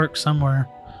 I'll park somewhere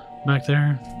back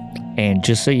there. And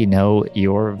just so you know,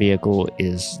 your vehicle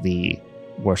is the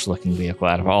worst looking vehicle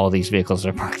out of all these vehicles that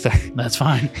are parked there. That's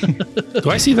fine.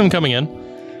 Do I see them coming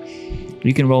in?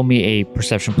 You can roll me a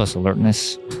perception plus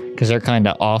alertness, because they're kind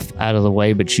of off out of the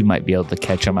way, but you might be able to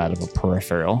catch them out of a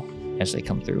peripheral as they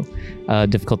come through.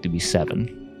 Difficulty be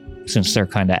 7. Since they're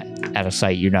kind of out of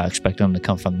sight, you're not expecting them to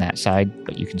come from that side,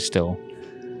 but you can still...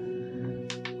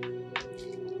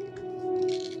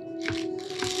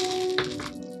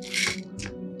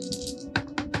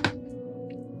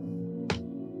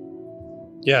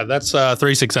 Yeah, that's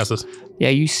 3 successes. Yeah,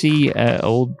 you see an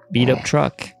old beat-up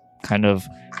truck kind of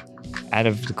out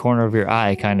of the corner of your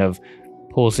eye, kind of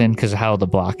pulls in because of how the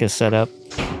block is set up.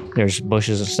 There's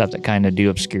bushes and stuff that kind of do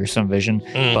obscure some vision,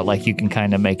 but like you can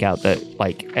kind of make out that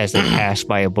like as they pass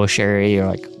by a bush area, you're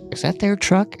like, is that their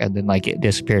truck? And then like it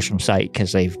disappears from sight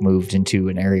because they've moved into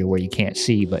an area where you can't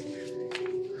see. But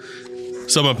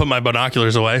So I'm going to put my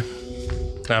binoculars away.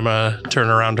 I'm going to turn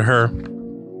around to her.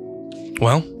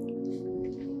 Well,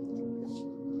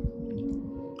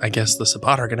 I guess the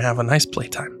Sabbat are going to have a nice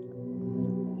playtime.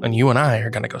 And you and I are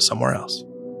going to go somewhere else.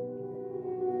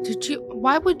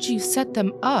 Why would you set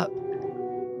them up?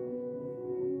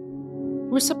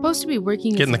 We're supposed to be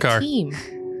working Get as in the car. a team.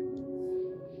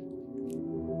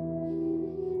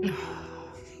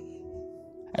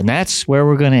 and that's where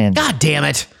we're going to end. God damn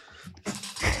it.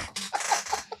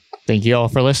 Thank you all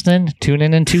for listening. Tune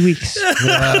in 2 weeks.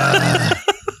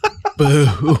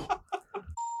 Boo.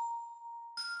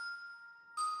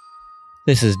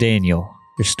 This is Daniel,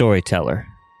 your storyteller.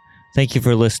 Thank you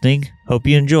for listening. Hope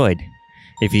you enjoyed.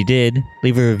 If you did,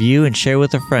 leave a review and share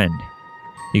with a friend.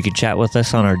 You can chat with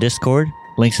us on our Discord,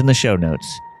 links in the show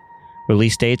notes.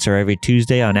 Release dates are every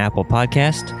Tuesday on Apple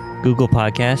Podcast, Google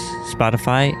Podcasts,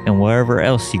 Spotify, and wherever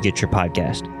else you get your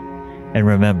podcast. And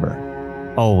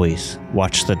remember, always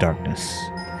watch the darkness.